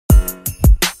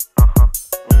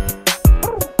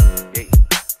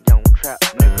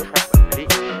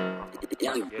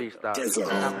freestyle.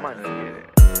 Got money,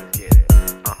 let's get it.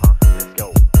 Let's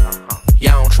go.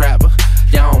 Young trapper,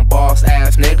 young boss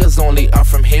ass niggas only up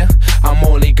from here. I'm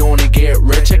only gonna get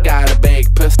rich. I got a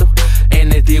big pistol.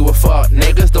 And they deal with fuck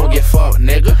niggas, don't get fucked,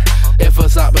 nigga. If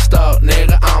it's up a stuck,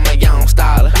 nigga, I'm a young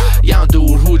styler. Young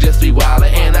dude who just be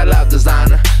wildin', and I love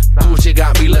designer. Gucci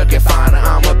got me looking finer,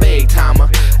 I'm a big timer.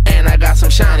 And I got some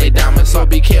shiny diamonds, so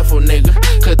be careful, nigga.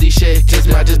 Cause these shit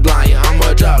might just blind you. I'm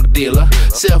a drug dealer,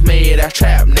 self-made ass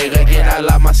trap, nigga. And I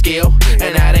love my skill,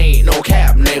 and that ain't no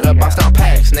cap, nigga. Bust on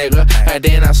packs, nigga. And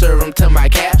then I serve them to my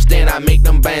caps. Then I make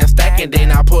them bands stack, and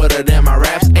then I put it in my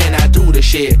raps. And I do the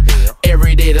shit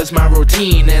every day, that's my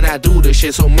routine. And I do the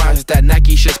shit so much that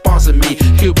Nike should sponsor me.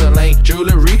 Cuban link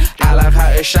jewelry, I like how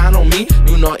it shine on me.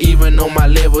 You not even on my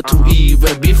level to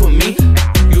even be for me.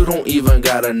 You don't even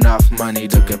got enough money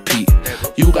to compete.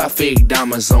 You got fake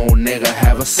diamonds on, nigga,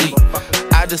 have a seat.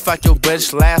 I just fucked your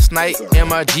bitch last night in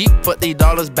my Jeep.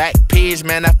 $50 back page,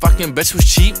 man, that fucking bitch was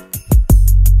cheap.